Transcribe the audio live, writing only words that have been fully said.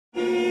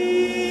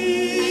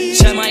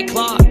Check my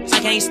clock, I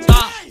can't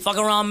stop. Fuck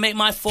around, make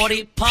my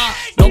 40 pop.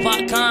 No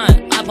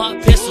popcorn, I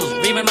pop pistols.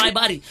 Reaming my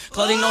body,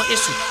 clothing no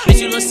issue.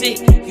 Bitch, you look sick,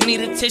 you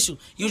need a tissue.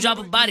 You drop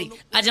a body,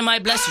 I just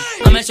might bless you.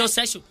 I'm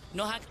metrosexual,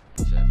 no how.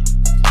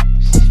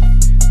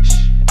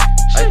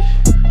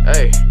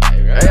 Hey,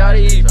 all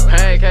these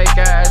pancake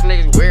ass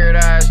niggas, weird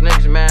ass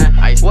niggas, man.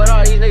 What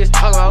all these niggas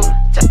talking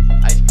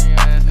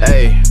about?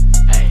 Hey.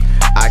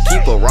 I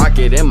keep a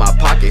rocket in my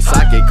pocket,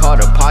 socket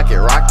called a pocket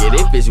rocket.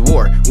 If it's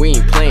war, we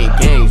ain't playing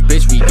games,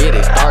 bitch, we get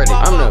it started.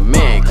 I'm the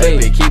man,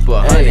 clip it, keep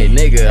 100,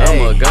 nigga,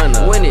 I'm a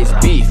gunner. When it's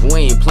beef,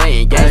 we ain't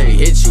playing games, we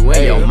hit you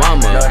in your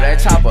mama. No, that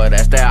chopper,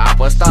 that's that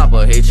oppa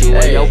stopper, hit you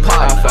in your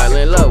pop. I fell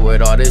in love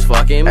with all this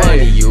fucking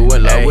money, you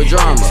in love with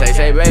drama.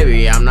 Say,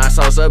 baby, I'm not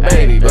Sosa,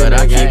 baby, but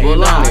I keep a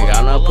long.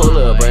 Got to pull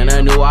up in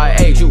a new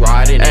I8, you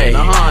riding in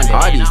a Honda.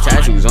 All these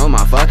tattoos on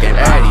my fucking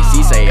body,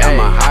 she say I'm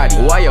a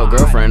hottie. Why your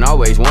girlfriend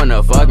always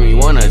wanna fuck me,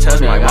 wanna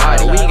touch my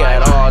body? We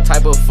got all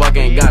type of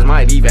fucking guns,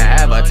 might even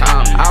have a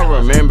Tommy. I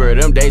remember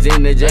them days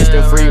in the just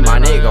to free my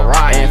nigga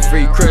Ryan and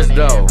free Chris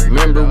though.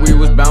 Remember we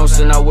was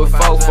bouncing out with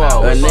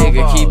Fofo. A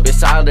nigga keep it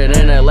solid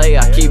in LA,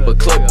 I keep a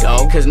clip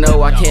though. Cause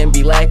no, I can't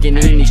be lacking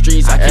in these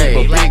streets, I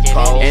keep a big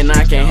pole. And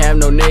I can't have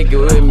no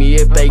nigga with me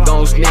if they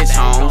gon' snitch,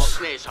 homes.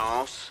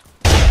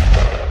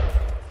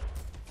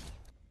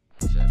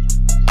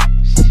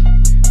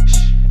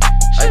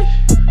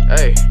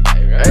 Hey,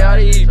 all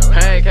these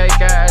pancake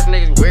ass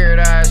niggas, weird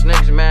ass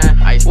niggas, man.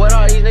 What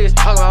all these niggas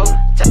talking about?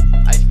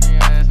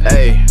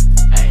 Hey,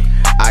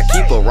 I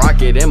keep a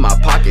rocket in my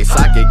pocket,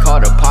 socket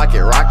called a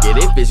pocket rocket.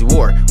 If it's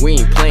war, we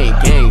ain't playing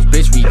games,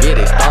 bitch, we get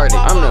it started.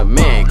 I'm the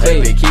man,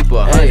 clip it, keep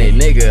 100,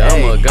 nigga,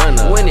 I'm a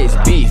gunner. When it's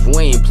beef,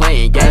 we ain't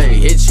playing games,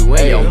 we hit you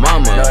in your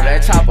mama. No,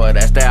 that chopper,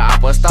 that's that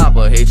oppa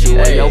stopper, hit you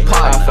in your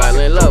pop. I fell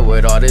in love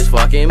with all this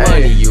fucking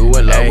money, you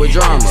in love with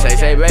drama.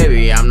 Say,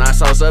 baby, I'm not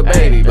Sosa,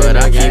 baby, but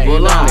I keep a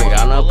long.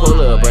 Got to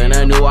pull up in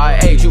a new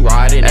I8, you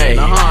riding in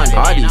a Honda.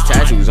 All these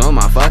tattoos on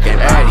my fucking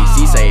body,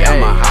 she say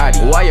I'm a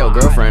hottie. Why your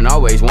girlfriend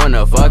always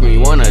wanna fuck me,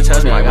 wanna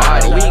touch my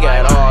body? We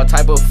got all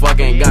type of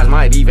fucking guns,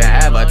 might even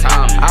have a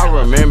Tommy. I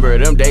remember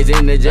them days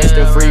in the just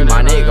to free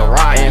my nigga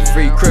Ryan and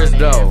free Chris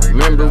though.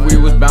 Remember we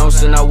was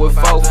bouncing out with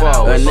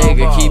Fofo. A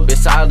nigga keep it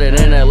solid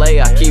in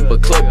LA, I keep a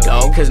clip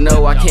though. Cause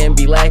no, I can't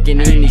be lacking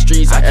in these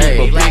streets, I keep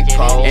a big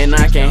pole. And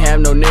I can't have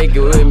no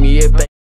nigga with me if they